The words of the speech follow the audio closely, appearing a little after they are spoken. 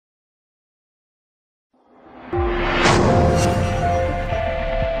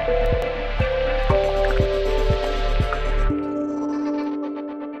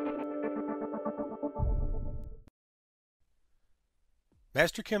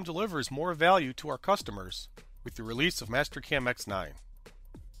Mastercam delivers more value to our customers with the release of Mastercam X9.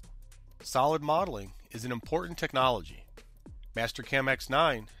 Solid modeling is an important technology. Mastercam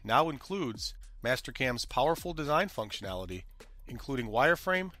X9 now includes Mastercam's powerful design functionality, including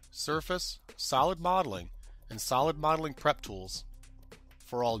wireframe, surface, solid modeling, and solid modeling prep tools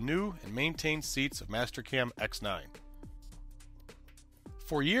for all new and maintained seats of Mastercam X9.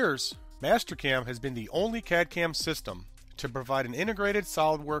 For years, Mastercam has been the only CAD/CAM system to provide an integrated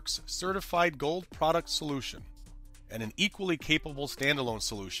SOLIDWORKS certified gold product solution and an equally capable standalone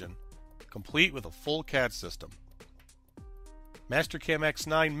solution, complete with a full CAD system. Mastercam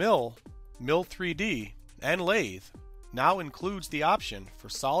X9 Mill, Mill 3D, and Lathe now includes the option for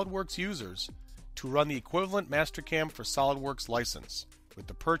SOLIDWORKS users to run the equivalent Mastercam for SOLIDWORKS license with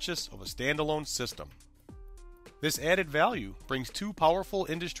the purchase of a standalone system. This added value brings two powerful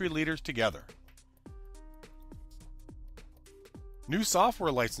industry leaders together. New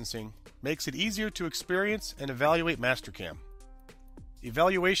software licensing makes it easier to experience and evaluate Mastercam.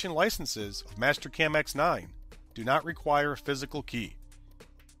 Evaluation licenses of Mastercam X9 do not require a physical key.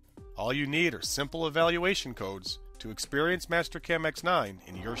 All you need are simple evaluation codes to experience Mastercam X9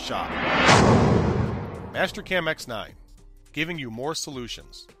 in your shop. Mastercam X9, giving you more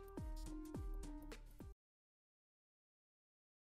solutions.